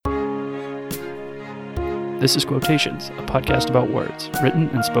This is Quotations, a podcast about words, written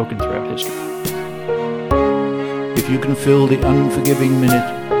and spoken throughout history. If you can fill the unforgiving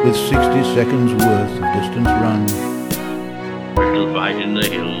minute with 60 seconds worth of distance run. We shall fight in the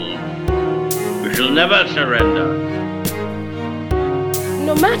hills. We shall never surrender.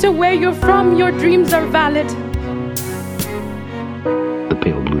 No matter where you're from, your dreams are valid. The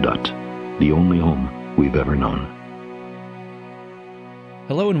Pale Blue Dot, the only home we've ever known.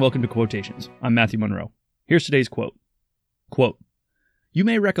 Hello and welcome to Quotations. I'm Matthew Monroe. Here's today's quote. Quote, "You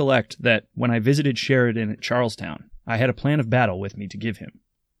may recollect that when I visited Sheridan at Charlestown, I had a plan of battle with me to give him.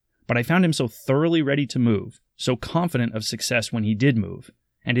 But I found him so thoroughly ready to move, so confident of success when he did move,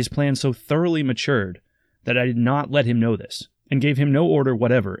 and his plan so thoroughly matured, that I did not let him know this, and gave him no order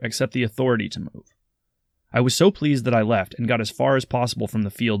whatever except the authority to move. I was so pleased that I left and got as far as possible from the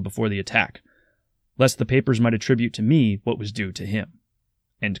field before the attack, lest the papers might attribute to me what was due to him."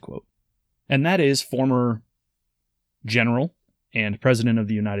 End quote. And that is former General and President of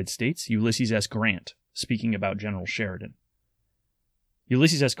the United States, Ulysses S. Grant, speaking about General Sheridan.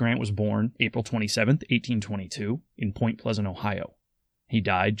 Ulysses S. Grant was born April 27, 1822, in Point Pleasant, Ohio. He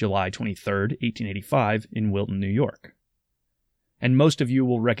died July 23, 1885, in Wilton, New York. And most of you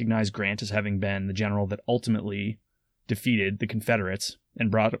will recognize Grant as having been the general that ultimately defeated the Confederates and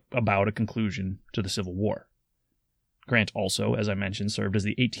brought about a conclusion to the Civil War. Grant also, as I mentioned, served as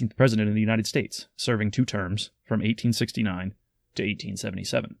the 18th President of the United States, serving 2 terms from 1869 to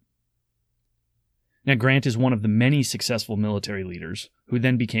 1877. Now, Grant is one of the many successful military leaders who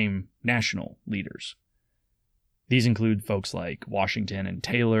then became national leaders. These include folks like Washington and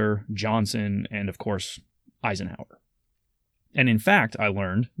Taylor, Johnson, and, of course, Eisenhower. And in fact, I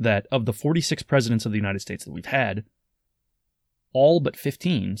learned that of the 46 presidents of the United States that we've had, all but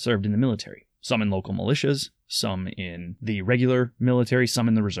 15 served in the military. Some in local militias, some in the regular military, some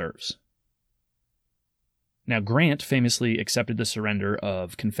in the reserves. Now, Grant famously accepted the surrender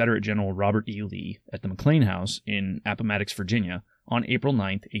of Confederate General Robert E. Lee at the McLean House in Appomattox, Virginia, on April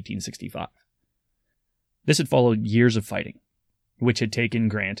 9, 1865. This had followed years of fighting, which had taken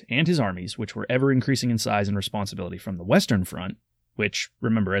Grant and his armies, which were ever increasing in size and responsibility, from the Western Front, which,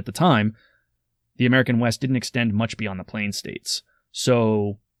 remember, at the time, the American West didn't extend much beyond the Plain States.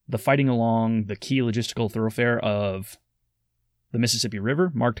 So the fighting along the key logistical thoroughfare of the Mississippi River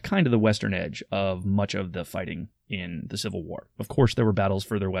marked kind of the western edge of much of the fighting in the Civil War. Of course, there were battles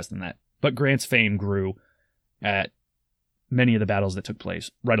further west than that, but Grant's fame grew at many of the battles that took place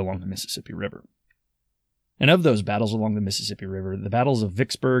right along the Mississippi River. And of those battles along the Mississippi River, the battles of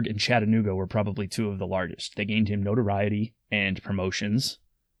Vicksburg and Chattanooga were probably 2 of the largest. They gained him notoriety and promotions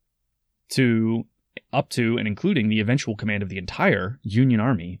up to and including the eventual command of the entire Union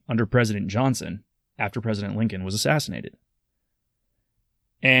Army under President Johnson after President Lincoln was assassinated.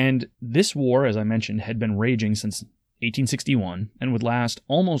 And this war, as I mentioned, had been raging since 1861 and would last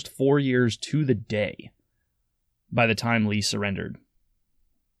almost 4 years to the day by the time Lee surrendered.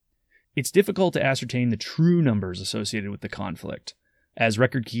 It's difficult to ascertain the true numbers associated with the conflict, as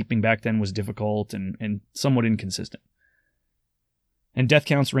record keeping back then was difficult and somewhat inconsistent. And death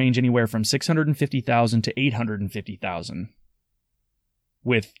counts range anywhere from 650,000 to 850,000,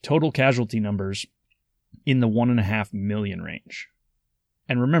 with total casualty numbers in the 1.5 million range.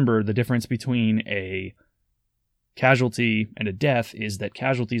 And remember, the difference between a casualty and a death is that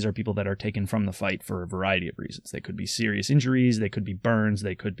casualties are people that are taken from the fight for a variety of reasons. They could be serious injuries, they could be burns,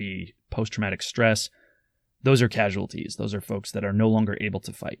 they could be post-traumatic stress. Those are casualties. Those are folks that are no longer able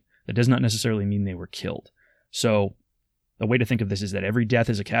to fight. That does not necessarily mean they were killed. So the way to think of this is that every death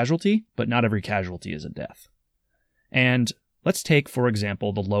is a casualty, but not every casualty is a death. And let's take, for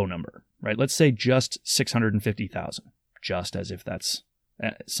example, the low number, right? Let's say just 650,000, just as if that's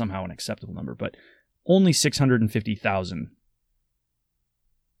somehow an acceptable number, but only 650,000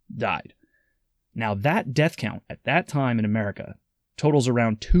 died. Now, that death count at that time in America totals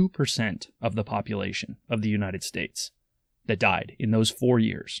around 2% of the population of the United States that died in those 4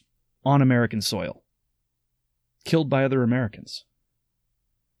 years on American soil, killed by other Americans.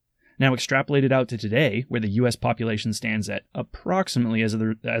 Now, extrapolated out to today, where the U.S. population stands at approximately, as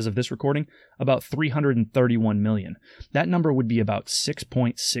of this recording, about 331 million. That number would be about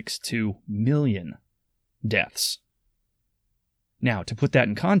 6.62 million deaths. Now, to put that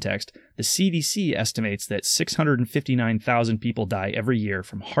in context, the CDC estimates that 659,000 people die every year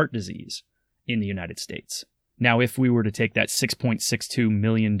from heart disease in the United States. Now, if we were to take that 6.62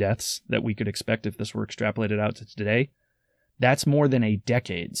 million deaths that we could expect if this were extrapolated out to today, that's more than a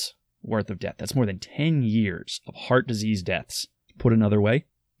decade's worth of death. That's more than 10 years of heart disease deaths. Put another way,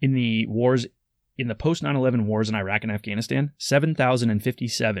 in the post 9/11 wars in Iraq and Afghanistan,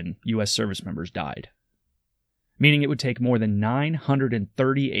 7,057 U.S. service members died meaning it would take more than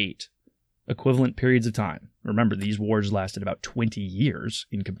 938 equivalent periods of time. Remember, these wars lasted about 20 years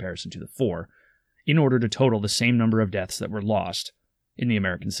in comparison to the 4, in order to total the same number of deaths that were lost in the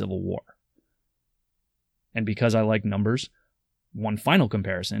American Civil War. And because I like numbers, one final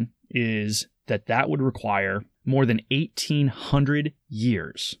comparison is that would require more than 1,800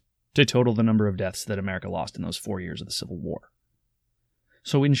 years to total the number of deaths that America lost in those 4 years of the Civil War.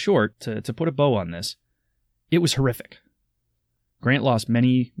 So in short, to put a bow on this, it was horrific. Grant lost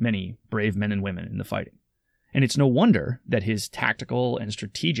many, many brave men and women in the fighting. And it's no wonder that his tactical and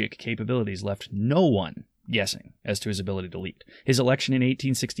strategic capabilities left no one guessing as to his ability to lead. His election in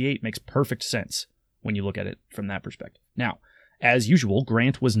 1868 makes perfect sense when you look at it from that perspective. Now, as usual,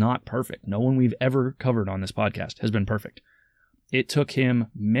 Grant was not perfect. No one we've ever covered on this podcast has been perfect. It took him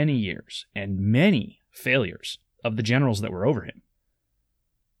many years and many failures of the generals that were over him.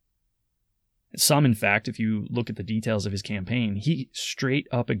 Some, in fact, if you look at the details of his campaign, he straight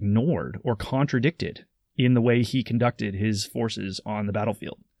up ignored or contradicted in the way he conducted his forces on the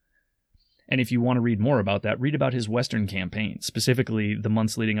battlefield. And if you want to read more about that, read about his Western campaign, specifically the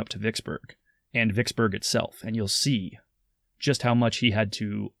months leading up to Vicksburg and Vicksburg itself, and you'll see just how much he had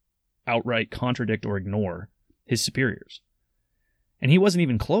to outright contradict or ignore his superiors. And he wasn't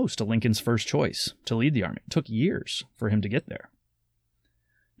even close to Lincoln's first choice to lead the army. It took years for him to get there.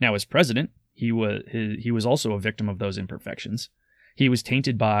 Now, as president, he was also a victim of those imperfections. He was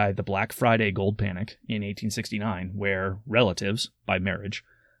tainted by the Black Friday gold panic in 1869, where relatives, by marriage,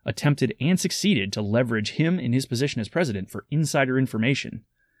 attempted and succeeded to leverage him in his position as president for insider information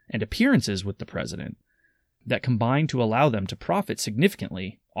and appearances with the president that combined to allow them to profit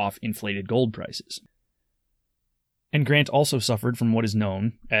significantly off inflated gold prices. And Grant also suffered from what is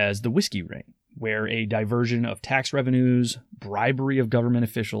known as the Whiskey Ring, where a diversion of tax revenues, bribery of government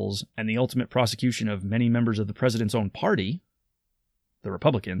officials, and the ultimate prosecution of many members of the president's own party, the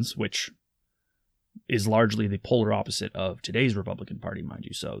Republicans, which is largely the polar opposite of today's Republican Party, mind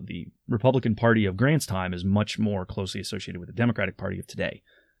you. So the Republican Party of Grant's time is much more closely associated with the Democratic Party of today.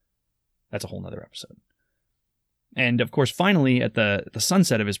 That's a whole nother episode. And of course, finally, at the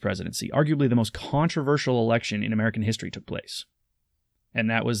sunset of his presidency, arguably the most controversial election in American history took place. And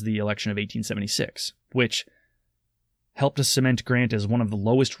that was the election of 1876, which helped to cement Grant as one of the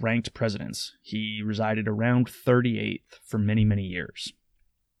lowest ranked presidents. He resided around 38th for many, many years.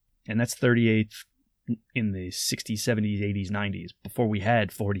 And that's 38th in the 60s, 70s, 80s, 90s, before we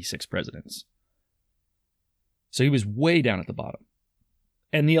had 46 presidents. So he was way down at the bottom.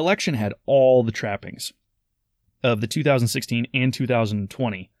 And the election had all the trappings of the 2016 and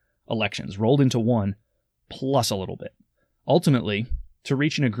 2020 elections rolled into one, plus a little bit. Ultimately, to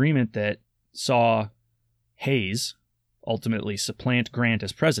reach an agreement that saw Hayes ultimately supplant Grant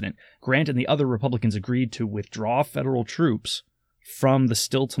as president, Grant and the other Republicans agreed to withdraw federal troops from the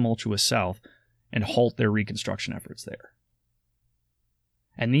still tumultuous South and halt their Reconstruction efforts there.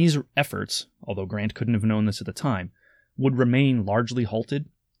 And these efforts, although Grant couldn't have known this at the time, would remain largely halted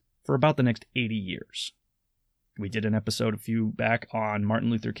for about the next 80 years. We did an episode a few back on Martin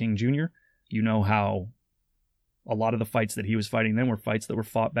Luther King Jr. You know how a lot of the fights that he was fighting then were fights that were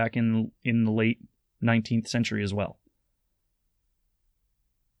fought back in the late 19th century as well.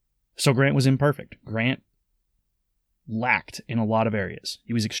 So Grant was imperfect. Grant lacked in a lot of areas.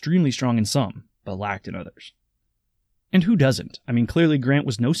 He was extremely strong in some, but lacked in others. And who doesn't? I mean, clearly Grant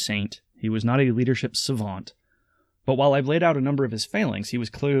was no saint. He was not a leadership savant. But while I've laid out a number of his failings, he was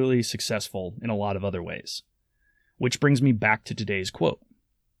clearly successful in a lot of other ways. Which brings me back to today's quote.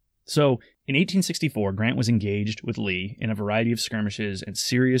 So, in 1864, Grant was engaged with Lee in a variety of skirmishes and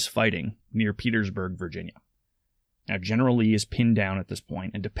serious fighting near Petersburg, Virginia. Now, General Lee is pinned down at this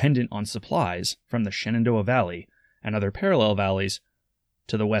point and dependent on supplies from the Shenandoah Valley and other parallel valleys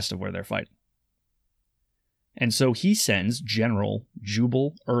to the west of where they're fighting. And so he sends General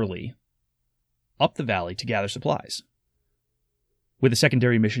Jubal Early up the valley to gather supplies, with a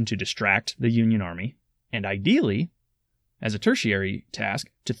secondary mission to distract the Union Army, and ideally, as a tertiary task,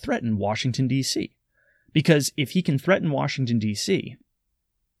 to threaten Washington, D.C. Because if he can threaten Washington, D.C.,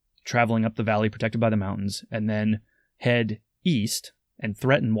 traveling up the valley protected by the mountains, and then head east and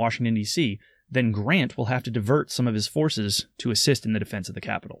threaten Washington, D.C., then Grant will have to divert some of his forces to assist in the defense of the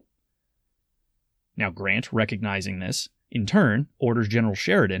capital. Now, Grant, recognizing this, in turn, orders General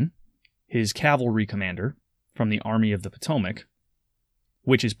Sheridan, his cavalry commander from the Army of the Potomac,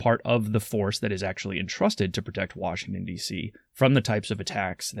 which is part of the force that is actually entrusted to protect Washington, D.C., from the types of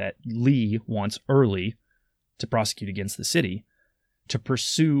attacks that Lee wants Early to prosecute against the city, to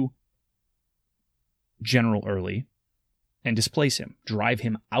pursue General Early and displace him, drive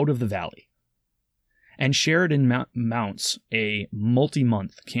him out of the valley. And Sheridan mounts a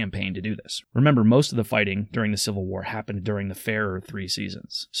multi-month campaign to do this. Remember, most of the fighting during the Civil War happened during the fairer 3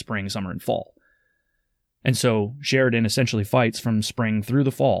 seasons, spring, summer, and fall. And so Sheridan essentially fights from spring through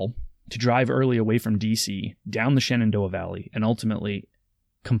the fall to drive Early away from D.C., down the Shenandoah Valley, and ultimately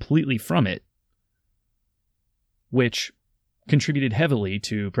completely from it, which contributed heavily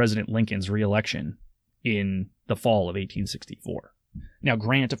to President Lincoln's re-election in the fall of 1864. Now,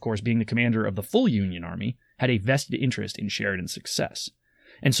 Grant, of course, being the commander of the full Union Army, had a vested interest in Sheridan's success.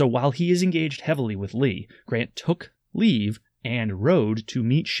 And so while he is engaged heavily with Lee, Grant took leave and rode to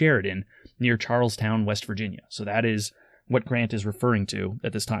meet Sheridan near Charlestown, West Virginia. So that is what Grant is referring to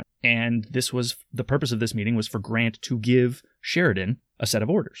at this time. And the purpose of this meeting was for Grant to give Sheridan a set of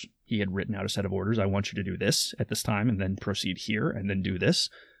orders. He had written out a set of orders. I want you to do this at this time, and then proceed here, and then do this.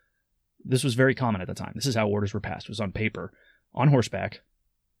 This was very common at the time. This is how orders were passed. It was on paper, on horseback,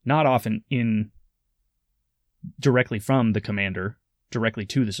 not often directly from the commander, directly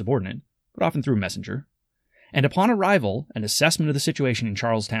to the subordinate, but often through a messenger. And upon arrival and assessment of the situation in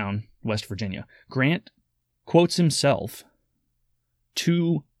Charlestown, West Virginia, Grant quotes himself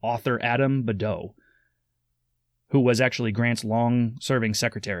to author Adam Badeau, who was actually Grant's long-serving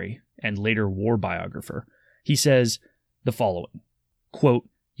secretary and later war biographer. He says the following, quote,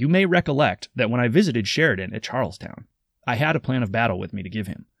 "You may recollect that when I visited Sheridan at Charlestown, I had a plan of battle with me to give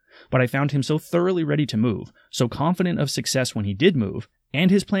him, but I found him so thoroughly ready to move, so confident of success when he did move, and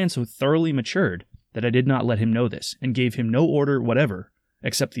his plan so thoroughly matured, that I did not let him know this, and gave him no order whatever,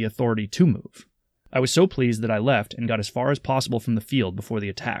 except the authority to move. I was so pleased that I left and got as far as possible from the field before the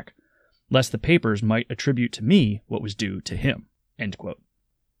attack, lest the papers might attribute to me what was due to him." End quote.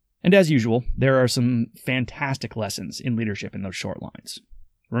 And as usual, there are some fantastic lessons in leadership in those short lines.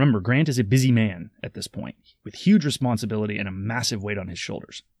 Remember, Grant is a busy man at this point, with huge responsibility and a massive weight on his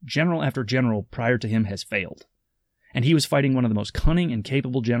shoulders. General after general prior to him has failed. And he was fighting one of the most cunning and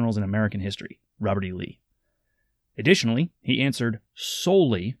capable generals in American history, Robert E. Lee. Additionally, he answered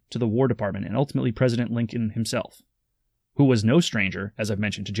solely to the War Department and ultimately President Lincoln himself, who was no stranger, as I've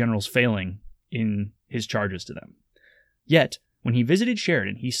mentioned, to generals failing in his charges to them. Yet, when he visited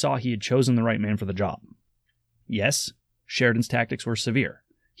Sheridan, he saw he had chosen the right man for the job. Yes, Sheridan's tactics were severe.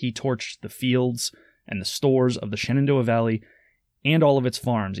 He torched the fields and the stores of the Shenandoah Valley and all of its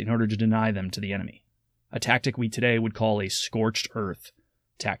farms in order to deny them to the enemy. A tactic we today would call a scorched earth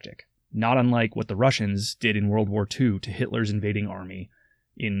tactic, not unlike what the Russians did in World War II to Hitler's invading army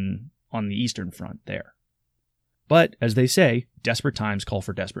on the Eastern Front there. But, as they say, desperate times call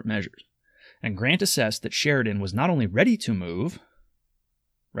for desperate measures. And Grant assessed that Sheridan was not only ready to move,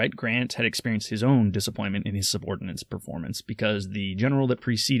 right? Grant had experienced his own disappointment in his subordinate's performance because the general that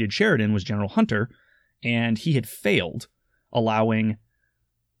preceded Sheridan was General Hunter, and he had failed, allowing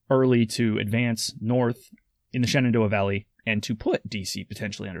Early to advance north in the Shenandoah Valley and to put D.C.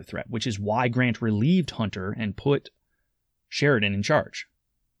 potentially under threat, which is why Grant relieved Hunter and put Sheridan in charge.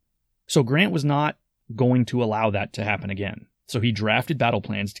 So Grant was not going to allow that to happen again. So he drafted battle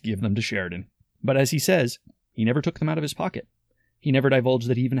plans to give them to Sheridan. But as he says, he never took them out of his pocket. He never divulged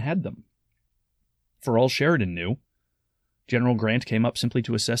that he even had them. For all Sheridan knew, General Grant came up simply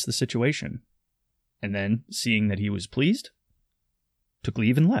to assess the situation. And then, seeing that he was pleased, took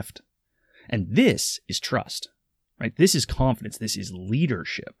leave and left. And this is trust, right? This is confidence. This is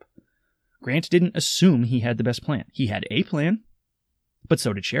leadership. Grant didn't assume he had the best plan. He had a plan, but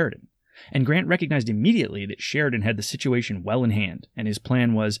so did Sheridan. And Grant recognized immediately that Sheridan had the situation well in hand, and his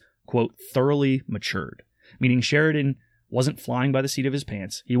plan was, quote, thoroughly matured, meaning Sheridan wasn't flying by the seat of his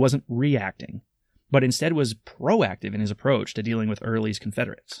pants, he wasn't reacting, but instead was proactive in his approach to dealing with Early's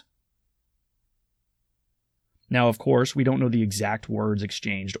Confederates. Now, of course, we don't know the exact words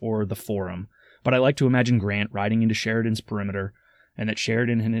exchanged or the forum, but I like to imagine Grant riding into Sheridan's perimeter, and that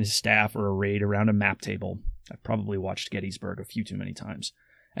Sheridan and his staff are arrayed around a map table. I've probably watched Gettysburg a few too many times.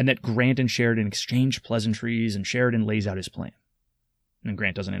 And that Grant and Sheridan exchange pleasantries, and Sheridan lays out his plan. And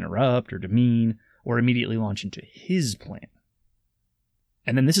Grant doesn't interrupt or demean or immediately launch into his plan.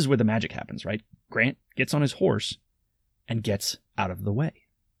 And then this is where the magic happens, right? Grant gets on his horse and gets out of the way.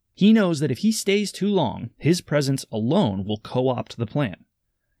 He knows that if he stays too long, his presence alone will co-opt the plan,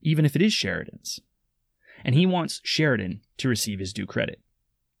 even if it is Sheridan's. And he wants Sheridan to receive his due credit.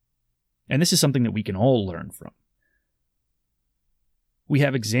 And this is something that we can all learn from. We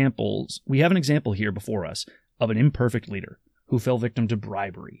have an example here before us of an imperfect leader who fell victim to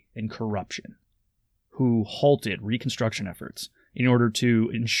bribery and corruption, who halted Reconstruction efforts in order to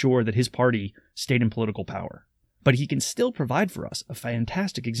ensure that his party stayed in political power. But he can still provide for us a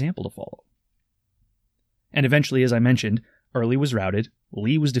fantastic example to follow. And eventually, as I mentioned, Early was routed,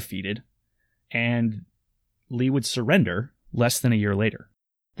 Lee was defeated, and Lee would surrender less than a year later.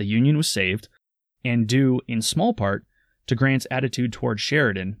 The Union was saved, and due in small part to Grant's attitude toward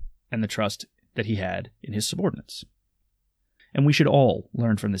Sheridan and the trust that he had in his subordinates. And we should all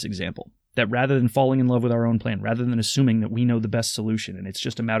learn from this example, that rather than falling in love with our own plan, rather than assuming that we know the best solution and it's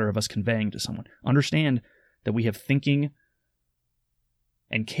just a matter of us conveying to someone, understand that we have thinking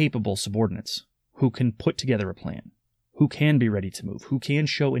and capable subordinates who can put together a plan, who can be ready to move, who can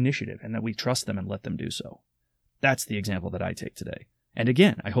show initiative, and that we trust them and let them do so. That's the example that I take today. And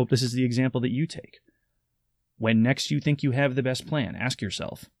again, I hope this is the example that you take. When next you think you have the best plan, ask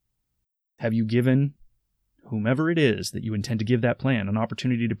yourself, have you given whomever it is that you intend to give that plan an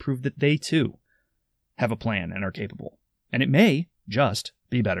opportunity to prove that they too have a plan and are capable? And it may just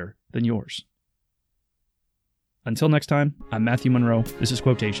be better than yours. Until next time, I'm Matthew Monroe, this is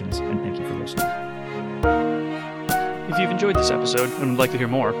Quotations, and thank you for listening. If you've enjoyed this episode and would like to hear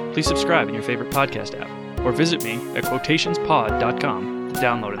more, please subscribe in your favorite podcast app, or visit me at quotationspod.com to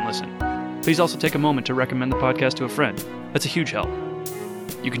download and listen. Please also take a moment to recommend the podcast to a friend. That's a huge help.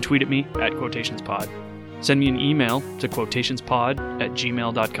 You can tweet at me at quotationspod. Send me an email to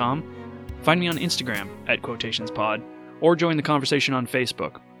quotationspod@gmail.com. Find me on Instagram at quotationspod, or join the conversation on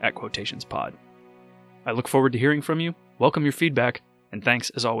Facebook at quotationspod. I look forward to hearing from you, welcome your feedback, and thanks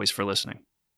as always for listening.